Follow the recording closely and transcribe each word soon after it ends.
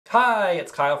Hi,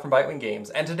 it's Kyle from Bitewing Games,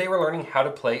 and today we're learning how to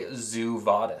play Zoo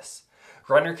Vadis,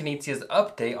 Reiner Knizia's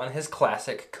update on his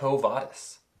classic Quo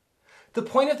Vadis. The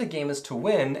point of the game is to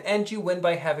win, and you win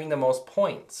by having the most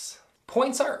points.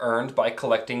 Points are earned by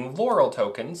collecting Laurel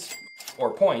tokens,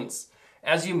 or points,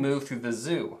 as you move through the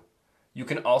zoo. You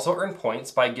can also earn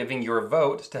points by giving your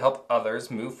vote to help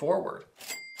others move forward.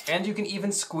 And you can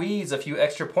even squeeze a few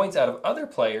extra points out of other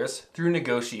players through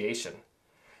negotiation.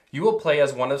 You will play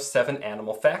as one of 7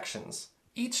 animal factions,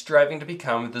 each striving to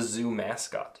become the zoo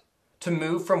mascot. To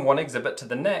move from one exhibit to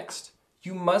the next,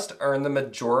 you must earn the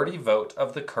majority vote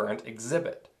of the current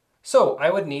exhibit. So I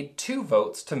would need 2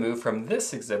 votes to move from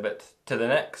this exhibit to the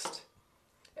next.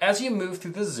 As you move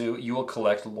through the zoo, you will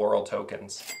collect Laurel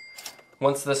tokens.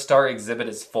 Once the star exhibit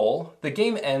is full, the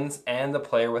game ends and the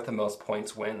player with the most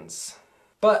points wins.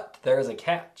 But there is a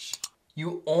catch.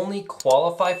 You only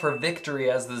qualify for victory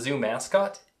as the zoo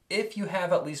mascot if you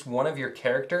have at least one of your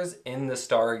characters in the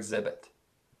star exhibit.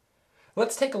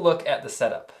 Let's take a look at the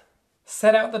setup.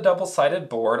 Set out the double-sided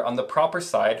board on the proper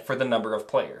side for the number of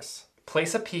players.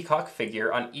 Place a peacock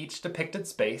figure on each depicted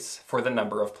space for the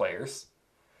number of players.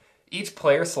 Each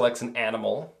player selects an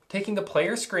animal, taking the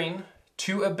player screen,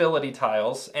 2 ability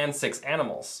tiles, and 6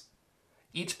 animals.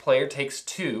 Each player takes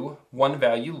 2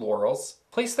 1-value Laurels.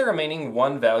 Place the remaining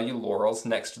 1-value Laurels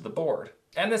next to the board.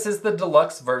 And this is the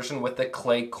deluxe version with the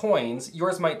clay coins.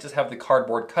 Yours might just have the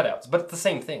cardboard cutouts, but it's the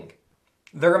same thing.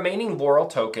 The remaining Laurel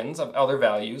tokens of other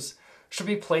values should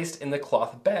be placed in the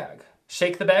cloth bag.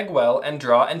 Shake the bag well and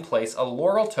draw and place a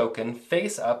Laurel token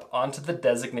face up onto the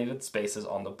designated spaces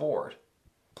on the board.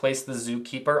 Place the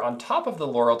Zookeeper on top of the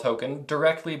Laurel token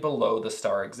directly below the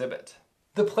star exhibit.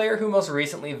 The player who most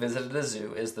recently visited a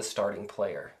zoo is the starting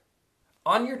player.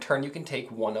 On your turn, you can take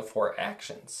one of 4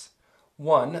 actions.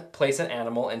 1. Place an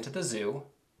animal into the zoo.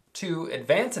 2.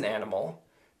 Advance an animal.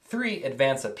 3.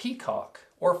 Advance a peacock.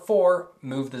 Or 4.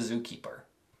 Move the Zookeeper.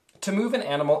 To move an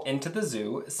animal into the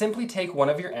zoo, simply take one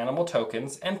of your animal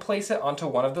tokens and place it onto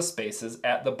one of the spaces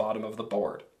at the bottom of the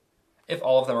board. If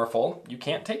all of them are full, you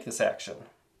can't take this action.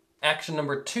 Action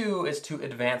number 2 is to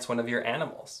advance one of your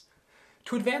animals.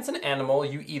 To advance an animal,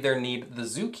 you either need the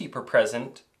Zookeeper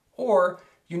present, or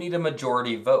you need a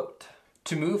majority vote.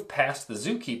 To move past the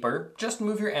Zookeeper, just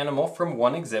move your animal from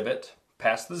one exhibit,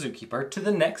 past the Zookeeper, to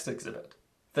the next exhibit.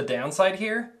 The downside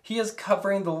here, he is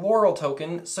covering the Laurel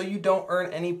token, so you don't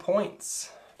earn any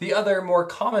points. The other, more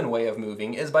common way of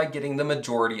moving is by getting the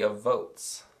majority of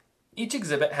votes. Each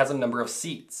exhibit has a number of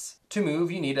seats. To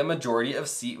move, you need a majority of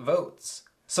seat votes.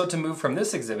 So to move from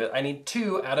this exhibit, I need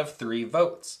 2 out of 3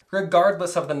 votes,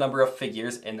 regardless of the number of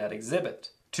figures in that exhibit.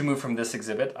 To move from this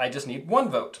exhibit, I just need 1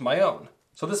 vote, my own.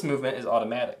 So this movement is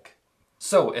automatic.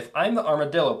 So if I'm the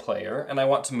Armadillo player and I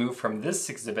want to move from this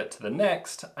exhibit to the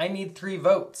next, I need 3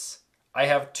 votes. I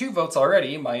have 2 votes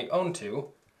already, my own 2,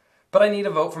 but I need a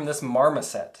vote from this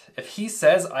Marmoset. If he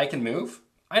says I can move,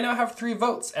 I now have 3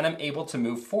 votes and I'm able to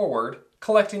move forward,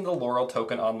 collecting the Laurel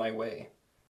token on my way.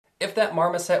 If that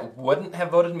Marmoset wouldn't have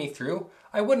voted me through,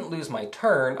 I wouldn't lose my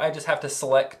turn, I just have to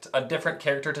select a different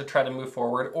character to try to move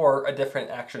forward or a different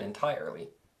action entirely.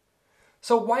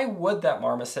 So why would that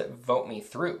Marmoset vote me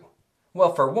through?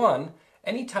 Well, for one,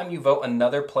 anytime you vote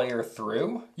another player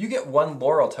through, you get 1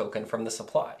 Laurel token from the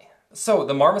supply. So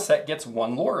the Marmoset gets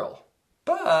 1 Laurel.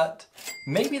 But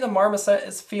maybe the Marmoset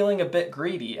is feeling a bit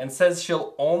greedy and says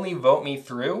she'll only vote me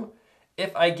through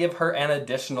if I give her an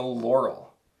additional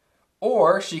Laurel.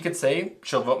 Or she could say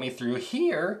she'll vote me through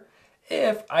here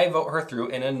if I vote her through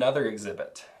in another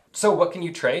exhibit. So what can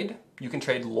you trade? You can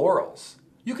trade Laurels.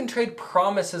 You can trade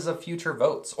promises of future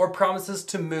votes, or promises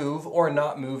to move or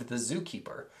not move the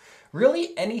Zookeeper.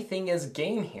 Really, anything is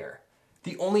game here.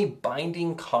 The only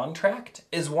binding contract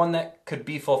is one that could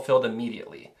be fulfilled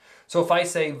immediately. So if I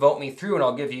say, vote me through and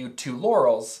I'll give you 2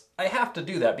 Laurels, I have to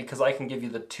do that because I can give you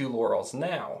the 2 Laurels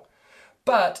now.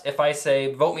 But if I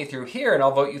say, vote me through here and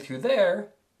I'll vote you through there,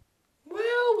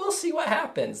 well, we'll see what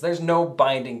happens. There's no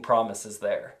binding promises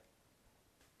there.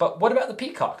 But what about the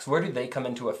peacocks? Where do they come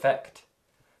into effect?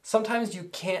 Sometimes you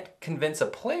can't convince a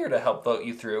player to help vote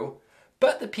you through,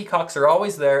 but the peacocks are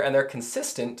always there and they're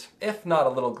consistent, if not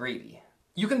a little greedy.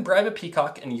 You can bribe a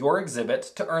peacock in your exhibit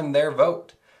to earn their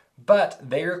vote, but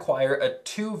they require a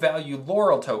 2-value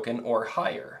Laurel token or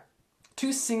higher.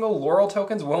 2 single Laurel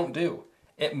tokens won't do.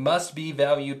 It must be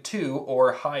value 2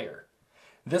 or higher.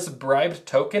 This bribed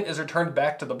token is returned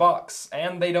back to the box,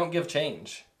 and they don't give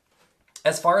change.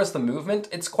 As far as the movement,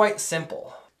 it's quite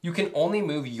simple. You can only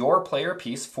move your player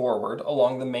piece forward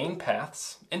along the main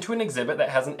paths into an exhibit that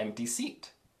has an empty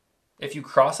seat. If you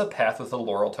cross a path with a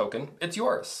Laurel token, it's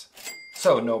yours.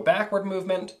 So no backward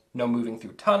movement, no moving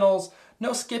through tunnels,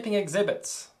 No skipping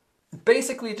exhibits.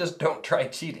 Basically, just don't try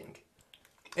cheating.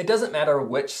 It doesn't matter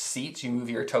which seat you move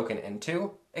your token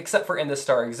into, except for in the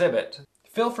star exhibit.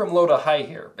 Fill from low to high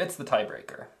here, it's the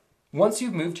tiebreaker. Once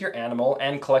you've moved your animal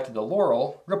and collected the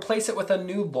laurel, replace it with a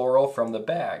new laurel from the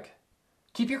bag.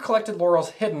 Keep your collected laurels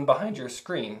hidden behind your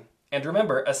screen. And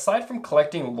remember, aside from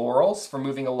collecting laurels for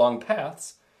moving along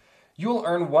paths, you will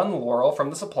earn 1 laurel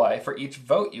from the supply for each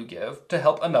vote you give to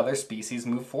help another species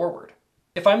move forward.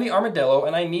 If I'm the armadillo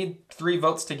and I need 3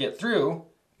 votes to get through,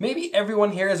 maybe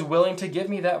everyone here is willing to give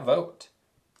me that vote.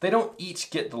 They don't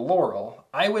each get the laurel.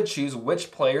 I would choose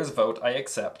which player's vote I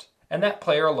accept, and that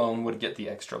player alone would get the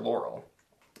extra laurel.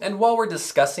 And while we're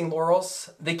discussing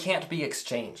laurels, they can't be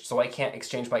exchanged, so I can't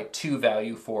exchange my 2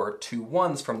 value for 2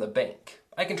 1s from the bank.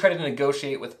 I can try to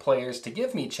negotiate with players to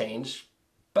give me change,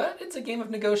 but it's a game of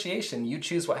negotiation. You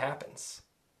choose what happens.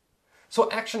 So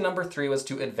action number 3 was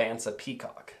to advance a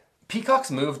peacock.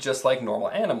 Peacocks move just like normal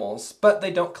animals, but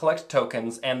they don't collect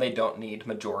tokens and they don't need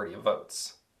majority of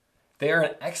votes. They are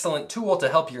an excellent tool to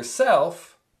help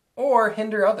yourself or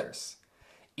hinder others.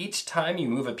 Each time you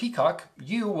move a peacock,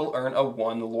 you will earn a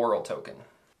 1 laurel token.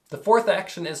 The 4th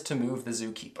action is to move the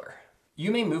Zookeeper.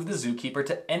 You may move the Zookeeper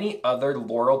to any other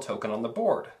laurel token on the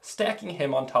board, stacking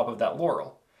him on top of that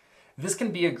laurel. This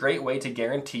can be a great way to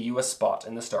guarantee you a spot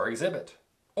in the star exhibit,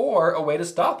 or a way to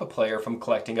stop a player from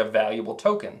collecting a valuable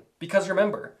token. Because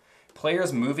remember,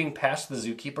 players moving past the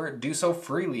Zookeeper do so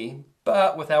freely,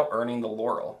 but without earning the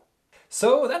laurel.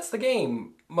 So that's the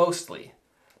game, mostly.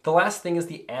 The last thing is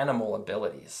the animal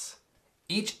abilities.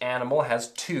 Each animal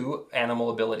has 2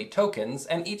 animal ability tokens,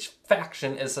 and each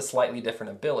faction is a slightly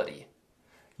different ability.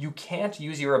 You can't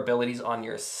use your abilities on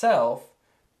yourself,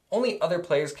 only other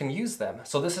players can use them,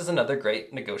 so this is another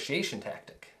great negotiation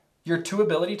tactic. Your 2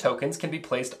 ability tokens can be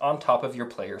placed on top of your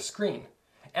player's screen,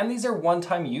 and these are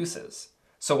one-time uses.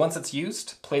 So once it's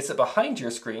used, place it behind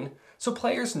your screen so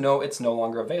players know it's no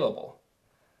longer available.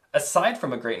 Aside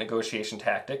from a great negotiation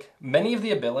tactic, many of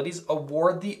the abilities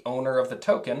award the owner of the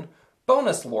token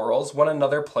bonus laurels when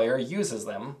another player uses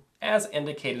them, as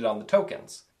indicated on the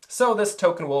tokens. So this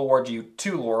token will award you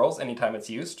 2 laurels anytime it's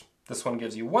used, this one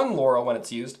gives you 1 laurel when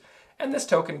it's used, and this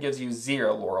token gives you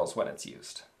 0 laurels when it's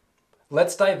used.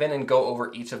 Let's dive in and go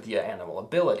over each of the animal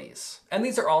abilities. And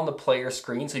these are all on the player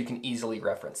screen so you can easily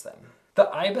reference them. The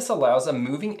Ibis allows a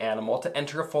moving animal to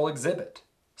enter a full exhibit.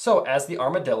 So as the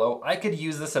armadillo, I could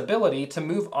use this ability to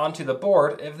move onto the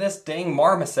board if this dang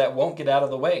marmoset won't get out of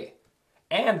the way.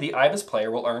 And the Ibis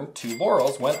player will earn 2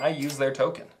 laurels when I use their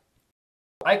token.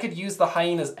 I could use the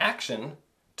hyena's action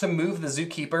to move the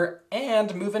Zookeeper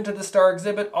and move into the star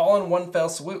exhibit all in one fell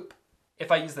swoop.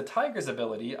 If I use the tiger's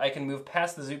ability, I can move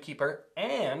past the Zookeeper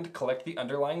and collect the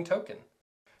underlying token.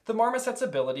 The marmoset's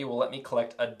ability will let me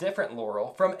collect a different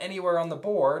laurel from anywhere on the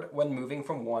board when moving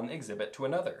from one exhibit to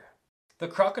another. The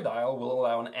crocodile will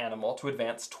allow an animal to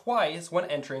advance twice when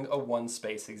entering a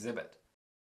 1-space exhibit.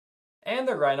 And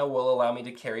the rhino will allow me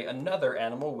to carry another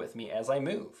animal with me as I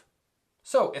move.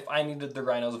 So if I needed the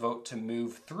rhino's vote to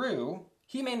move through,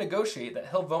 he may negotiate that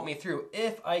he'll vote me through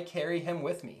if I carry him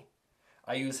with me.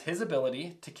 I use his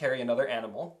ability to carry another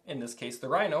animal, in this case the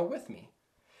rhino, with me.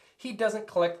 He doesn't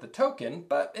collect the token,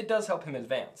 but it does help him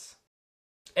advance.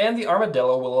 And the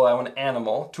armadillo will allow an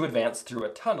animal to advance through a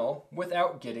tunnel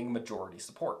without getting majority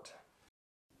support.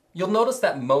 You'll notice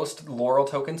that most laurel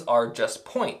tokens are just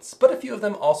points, but a few of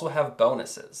them also have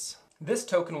bonuses. This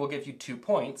token will give you 2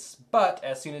 points, but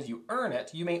as soon as you earn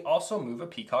it, you may also move a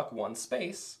peacock 1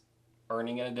 space,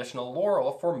 earning an additional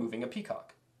laurel for moving a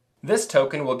peacock. This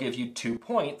token will give you 2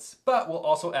 points, but will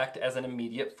also act as an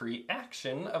immediate free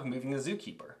action of moving the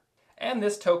Zookeeper. And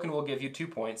this token will give you 2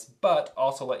 points, but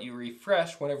also let you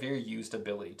refresh one of your used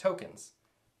ability tokens.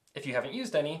 If you haven't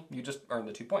used any, you just earn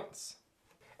the 2 points.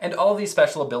 And all of these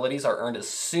special abilities are earned as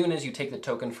soon as you take the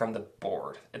token from the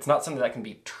board. It's not something that can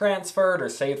be transferred or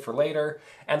saved for later,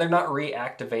 and they're not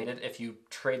reactivated if you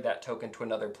trade that token to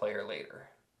another player later.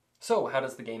 So how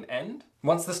does the game end?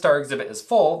 Once the star exhibit is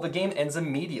full, the game ends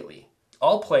immediately.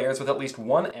 All players with at least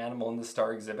 1 animal in the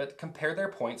star exhibit compare their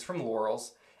points from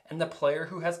laurels, and the player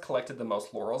who has collected the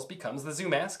most laurels becomes the zoo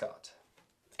mascot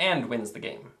and wins the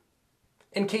game.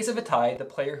 In case of a tie, the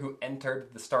player who entered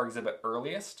the star exhibit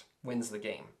earliest wins the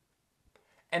game.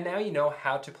 And now you know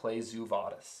how to play Zoo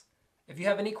Vadis. If you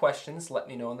have any questions, let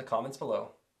me know in the comments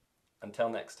below. Until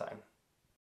next time.